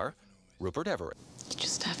co-star, Rupert Everett. You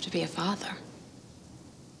just have to be a father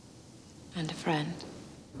and a friend.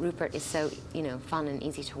 Rupert is so, fun and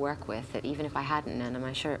easy to work with that even if I hadn't known him,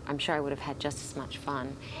 I'm sure I would have had just as much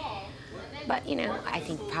fun. But, I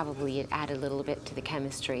think probably it added a little bit to the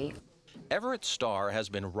chemistry. Everett's star has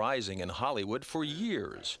been rising in Hollywood for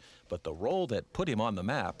years, but the role that put him on the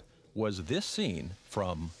map was this scene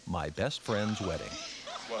from My Best Friend's Wedding.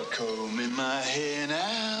 Well, comb in my hair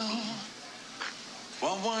now,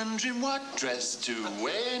 while wondering what dress to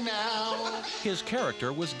wear now. His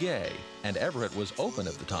character was gay, and Everett was open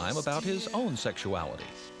at the time about his own sexuality.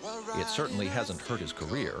 It certainly hasn't hurt his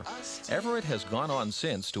career. Everett has gone on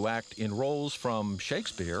since to act in roles from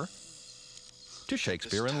Shakespeare to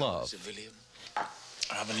Shakespeare in Love.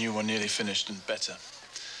 I have a new one nearly finished and better.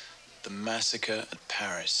 The Massacre at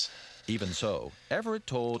Paris. Even so, Everett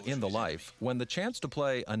told In the Life when the chance to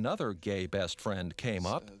play another gay best friend came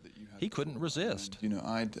up, he couldn't resist.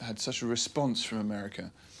 I'd had such a response from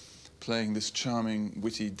America, playing this charming,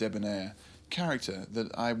 witty, debonair character, that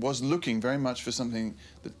I was looking very much for something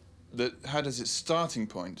that had as its starting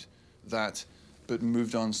point that, but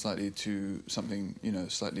moved on slightly to something,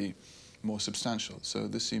 slightly more substantial. So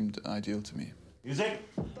this seemed ideal to me. Music.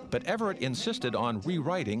 But Everett insisted on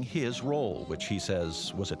rewriting his role, which he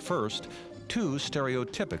says was at first too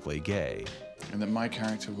stereotypically gay. And that my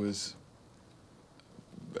character was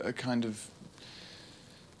a kind of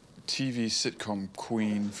TV sitcom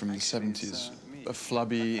queen from the 70s, a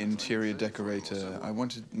flubby interior decorator. I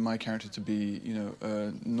wanted my character to be,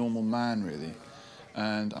 a normal man, really.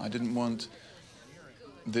 And I didn't want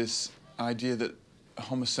this idea that a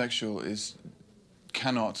homosexual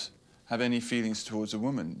cannot have any feelings towards a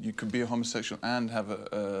woman. You could be a homosexual and have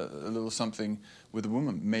a little something with a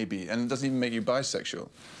woman, maybe, and it doesn't even make you bisexual.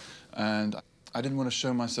 And I didn't want to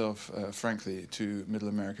show myself, frankly, to Middle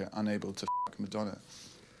America unable to f*** Madonna.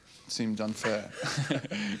 It seemed unfair.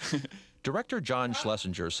 Director John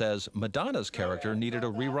Schlesinger says Madonna's character needed a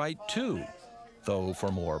rewrite too, though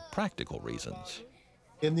for more practical reasons.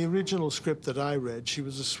 In the original script that I read, she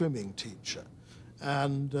was a swimming teacher,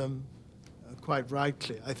 and quite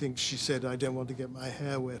rightly, I think she said, I don't want to get my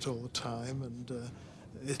hair wet all the time, and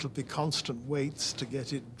it'll be constant waits to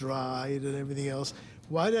get it dried and everything else.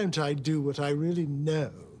 Why don't I do what I really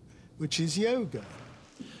know, which is yoga?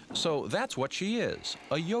 So that's what she is,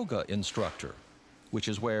 a yoga instructor, which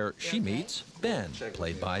is where she meets Ben,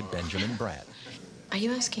 played by Benjamin Bratt. Are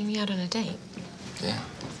you asking me out on a date? Yeah.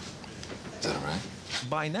 Is that all right?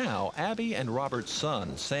 By now, Abby and Robert's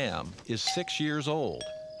son, Sam, is 6 years old.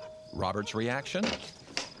 Robert's reaction?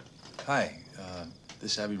 Hi,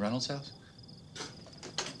 this Abby Reynolds' house?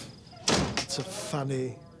 It's a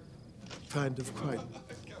funny, kind of quite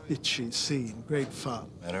bitchy scene, great fun.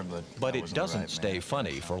 But it doesn't stay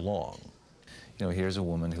funny for long. You know, here's a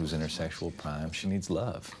woman who's in her sexual prime. She needs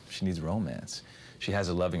love. She needs romance. She has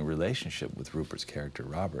a loving relationship with Rupert's character,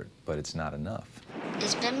 Robert, but it's not enough.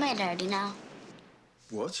 It's been my daddy now.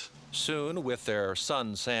 What? Soon, with their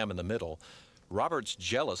son Sam in the middle, Robert's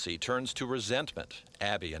jealousy turns to resentment.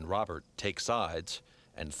 Abby and Robert take sides,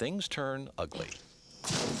 and things turn ugly.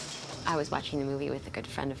 I was watching the movie with a good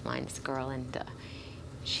friend of mine, this girl, and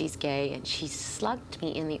she's gay, and she slugged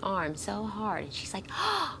me in the arm so hard, and she's like,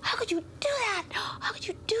 "Oh, how could you do that? How could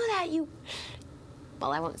you do that? You..."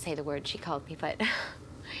 Well, I won't say the word she called me, but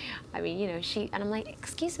I mean, you know, and I'm like,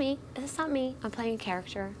 "Excuse me, this is not me. I'm playing a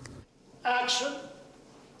character." Action!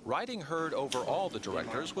 Riding herd over all the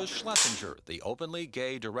directors was Schlesinger, the openly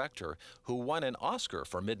gay director who won an Oscar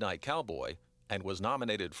for Midnight Cowboy and was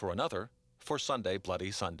nominated for another for Sunday Bloody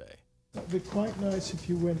Sunday. It'd be quite nice if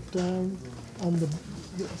you went down on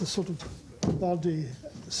the sort of body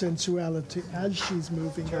sensuality as she's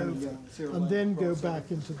moving over, and then go back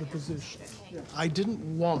into the position. I didn't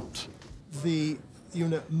want the, you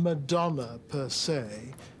know, Madonna per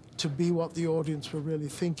se to be what the audience were really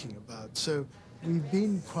thinking about. So we've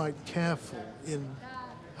been quite careful in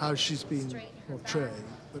how she's been portrayed,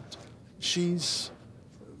 but she's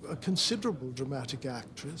a considerable dramatic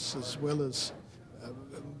actress, as well as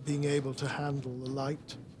being able to handle the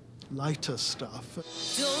lighter stuff.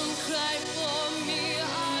 Don't cry for me,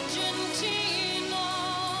 Argentina.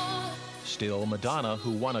 Still, Madonna,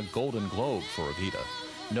 who won a Golden Globe for Evita,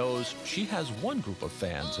 knows she has one group of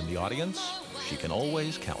fans in the audience she can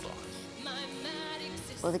always count on.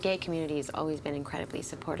 Well, the gay community has always been incredibly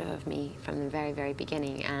supportive of me from the very, very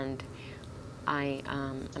beginning, and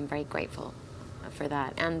I'm very grateful for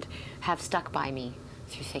that, and have stuck by me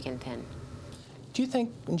through thick and thin. Do you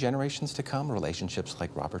think in generations to come, relationships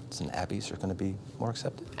like Robert's and Abby's are going to be more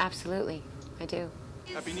accepted? Absolutely, I do.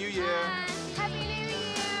 Happy New Year! Happy New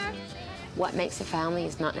Year! What makes a family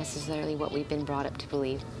is not necessarily what we've been brought up to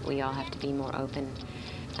believe. We all have to be more open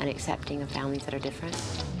and accepting of families that are different.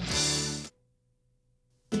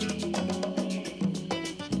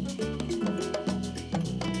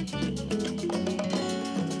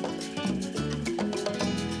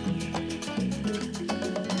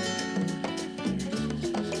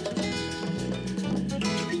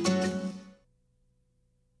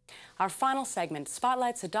 Our final segment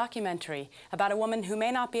spotlights a documentary about a woman who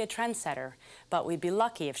may not be a trendsetter, but we'd be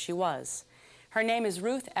lucky if she was. Her name is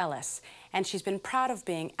Ruth Ellis, and she's been proud of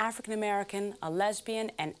being African American, a lesbian,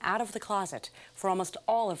 and out of the closet for almost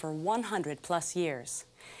all of her 100+ years.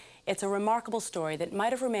 It's a remarkable story that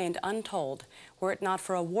might have remained untold were it not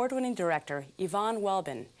for award-winning director Yvonne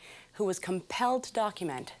Welbon, who was compelled to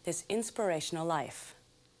document this inspirational life.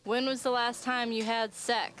 When was the last time you had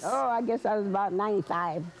sex? Oh, I guess I was about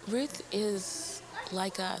 95. Ruth is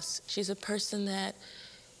like us. She's a person that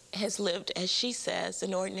has lived, as she says,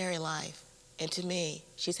 an ordinary life. And to me,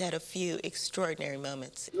 she's had a few extraordinary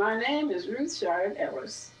moments. My name is Ruth Charlotte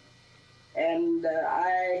Ellis, and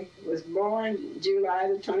I was born July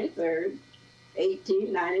the 23rd,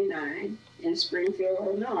 1899, in Springfield,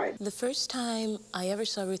 Illinois. The first time I ever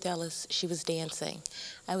saw Ruth Ellis, she was dancing.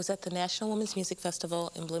 I was at the National Women's Music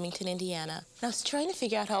Festival in Bloomington, Indiana, and I was trying to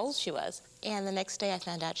figure out how old she was. And the next day I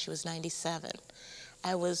found out she was 97.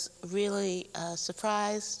 I was really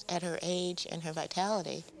surprised at her age and her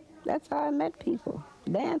vitality. That's how I met people,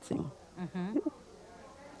 dancing.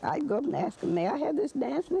 I'd go up and ask them, may I have this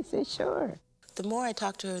dance? And they said, sure. The more I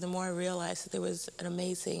talked to her, the more I realized that there was an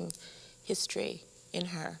amazing history in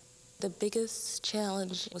her. The biggest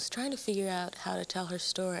challenge was trying to figure out how to tell her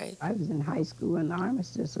story. I was in high school when the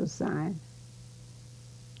armistice was signed.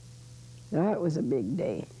 That was a big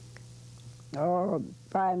day. Oh,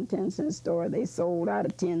 5 and 10 cent store, they sold out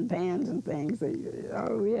of tin pans and things.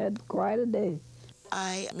 Oh, we had quite a day.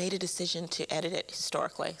 I made a decision to edit it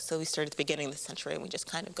historically. So we started at the beginning of the century and we just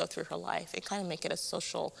kind of go through her life and kind of make it a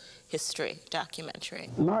social history documentary.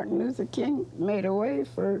 Martin Luther King made a way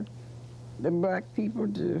for the black people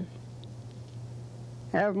to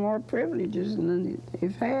have more privileges than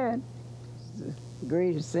they've had. The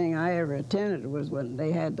greatest thing I ever attended was when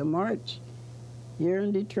they had the march here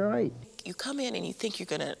in Detroit. You come in and you think you're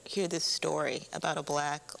going to hear this story about a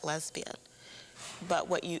black lesbian, but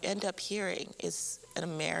what you end up hearing is an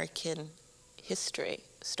American history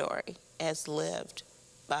story as lived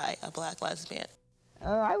by a black lesbian.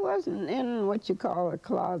 I wasn't in what you call a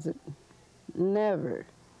closet, never.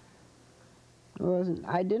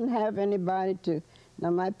 I didn't have anybody to. Now,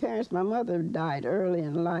 my mother died early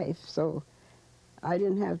in life, so I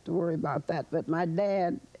didn't have to worry about that. But my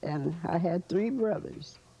dad and I had 3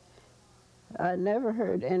 brothers. I never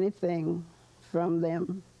heard anything from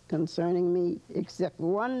them concerning me except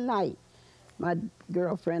one night. My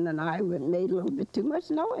girlfriend and I made a little bit too much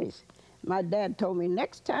noise. My dad told me,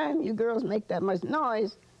 next time you girls make that much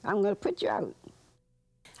noise, I'm going to put you out.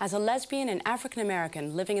 As a lesbian and African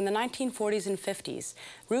American living in the 1940s and 50s,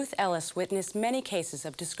 Ruth Ellis witnessed many cases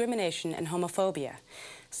of discrimination and homophobia.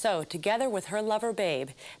 So, together with her lover Babe,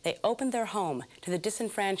 they opened their home to the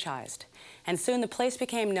disenfranchised. And soon the place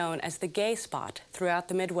became known as the gay spot throughout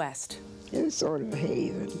the Midwest. It was sort of a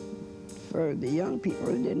haven for the young people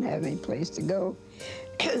who didn't have any place to go.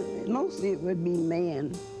 Mostly it would be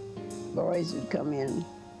men. Boys would come in,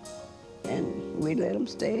 and we'd let them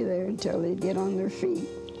stay there until they'd get on their feet.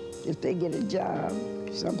 If they get a job,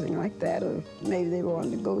 something like that, or maybe they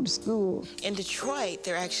wanted to go to school. In Detroit,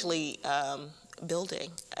 they're actually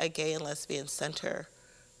building a gay and lesbian center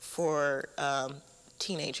for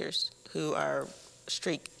teenagers who are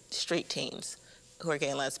street teens who are gay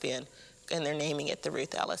and lesbian, and they're naming it the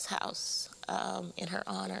Ruth Ellis House in her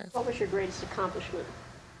honor. What was your greatest accomplishment?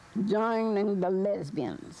 Joining the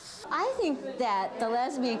lesbians. I think that the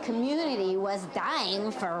lesbian community was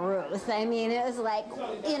dying for Ruth. I mean, it was like,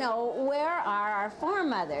 you know, where are our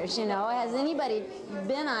foremothers? You know, has anybody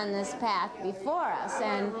been on this path before us?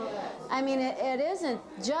 And I mean, it isn't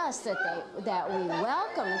just that we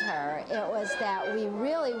welcomed her. It was that we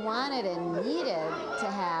really wanted and needed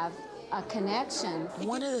to have a connection.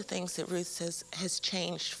 One of the things that Ruth says has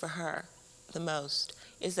changed for her the most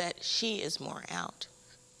is that she is more out.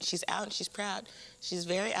 She's out and she's proud. She's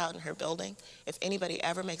very out in her building. If anybody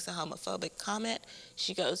ever makes a homophobic comment,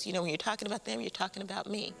 she goes, you know, when you're talking about them, you're talking about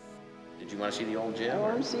me. Did you want to see the old gym? I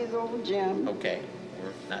want to see the old gym. Okay,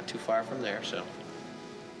 we're not too far from there, so.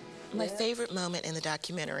 My favorite moment in the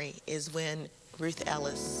documentary is when Ruth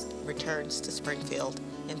Ellis returns to Springfield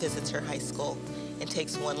and visits her high school and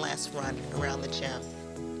takes one last run around the gym.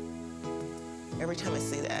 Every time I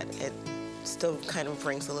see that, it still kind of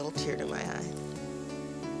brings a little tear to my eye.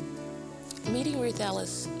 Meeting Ruth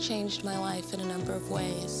Ellis changed my life in a number of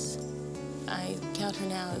ways. I count her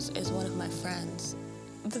now as one of my friends.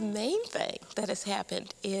 The main thing that has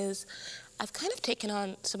happened is I've kind of taken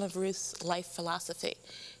on some of Ruth's life philosophy.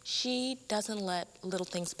 She doesn't let little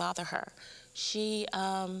things bother her. She,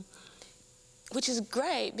 which is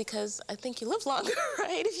great because I think you live longer,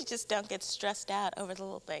 right? If you just don't get stressed out over the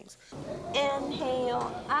little things.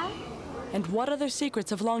 Inhale, I. And what other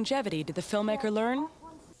secrets of longevity did the filmmaker learn?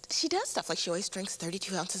 She does stuff like she always drinks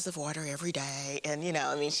 32 ounces of water every day. And, you know,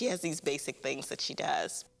 I mean, she has these basic things that she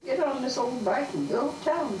does. Get on this old bike and go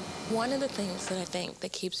town. One of the things that I think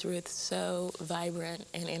that keeps Ruth so vibrant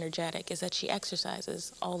and energetic is that she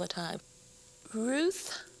exercises all the time.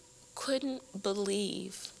 Ruth couldn't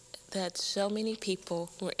believe that so many people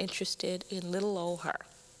were interested in little old her.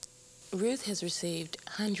 Ruth has received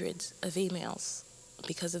hundreds of emails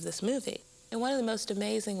because of this movie. And one of the most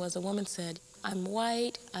amazing was a woman said, I'm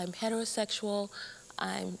white, I'm heterosexual,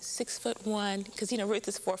 I'm 6'1", because, you know, Ruth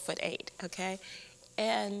is 4'8", okay?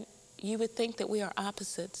 And you would think that we are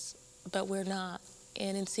opposites, but we're not.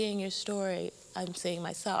 And in seeing your story, I'm seeing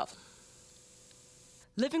myself.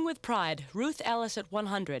 Living with Pride, Ruth Ellis at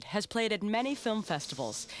 100 has played at many film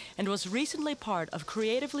festivals and was recently part of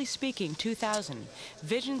Creatively Speaking 2000,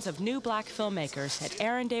 Visions of New Black Filmmakers at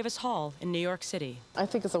Aaron Davis Hall in New York City. I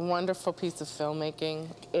think it's a wonderful piece of filmmaking.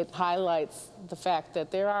 It highlights the fact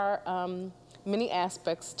that there are many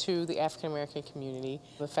aspects to the African American community.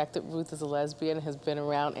 The fact that Ruth is a lesbian, has been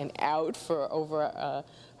around and out for over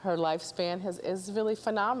her lifespan is really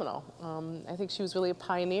phenomenal. I think she was really a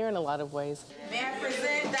pioneer in a lot of ways. May I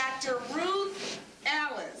present Dr. Ruth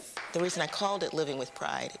Ellis. The reason I called it Living with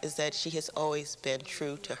Pride is that she has always been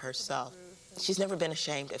true to herself. She's never been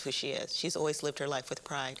ashamed of who she is. She's always lived her life with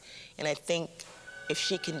pride. And I think if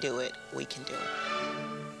she can do it, we can do it.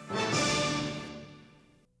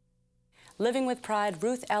 Living with Pride,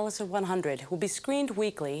 Ruth Ellis at 100 will be screened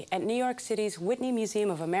weekly at New York City's Whitney Museum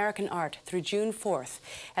of American Art through June 4th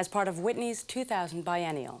as part of Whitney's 2000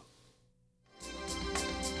 biennial.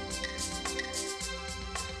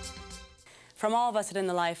 From all of us at In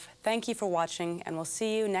the Life, thank you for watching, and we'll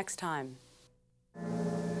see you next time.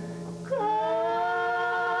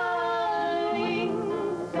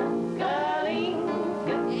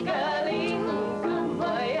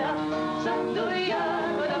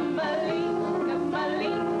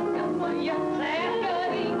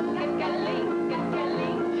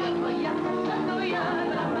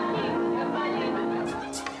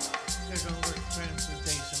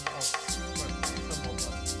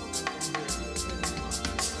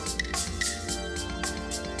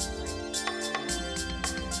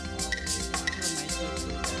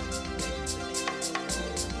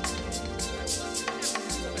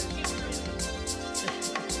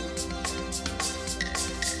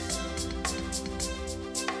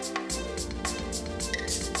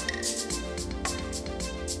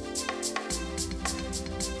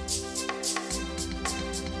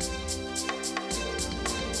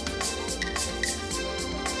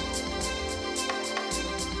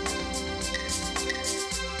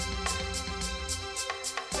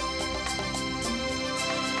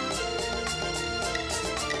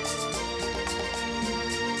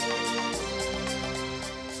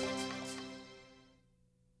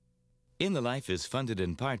 In the Life is funded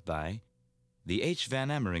in part by the H. Van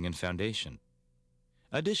Ameringen Foundation.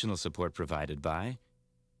 Additional support provided by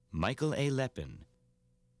Michael A. Lepin,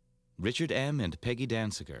 Richard M. and Peggy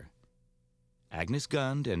Danziger, Agnes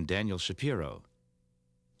Gund and Daniel Shapiro,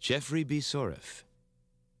 Jeffrey B. Soref,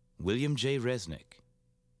 William J. Resnick,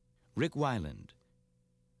 Rick Weiland,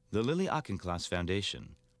 the Lily Auchincloss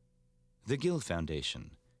Foundation, the Gill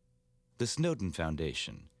Foundation, the Snowden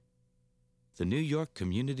Foundation, the New York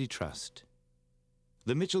Community Trust,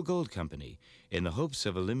 the Mitchell Gold Company, in the hopes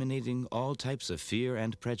of eliminating all types of fear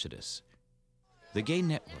and prejudice, the Gay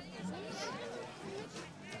Network,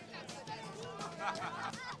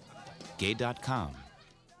 Gay.com,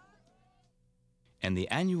 and the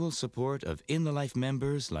annual support of In the Life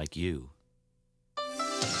members like you.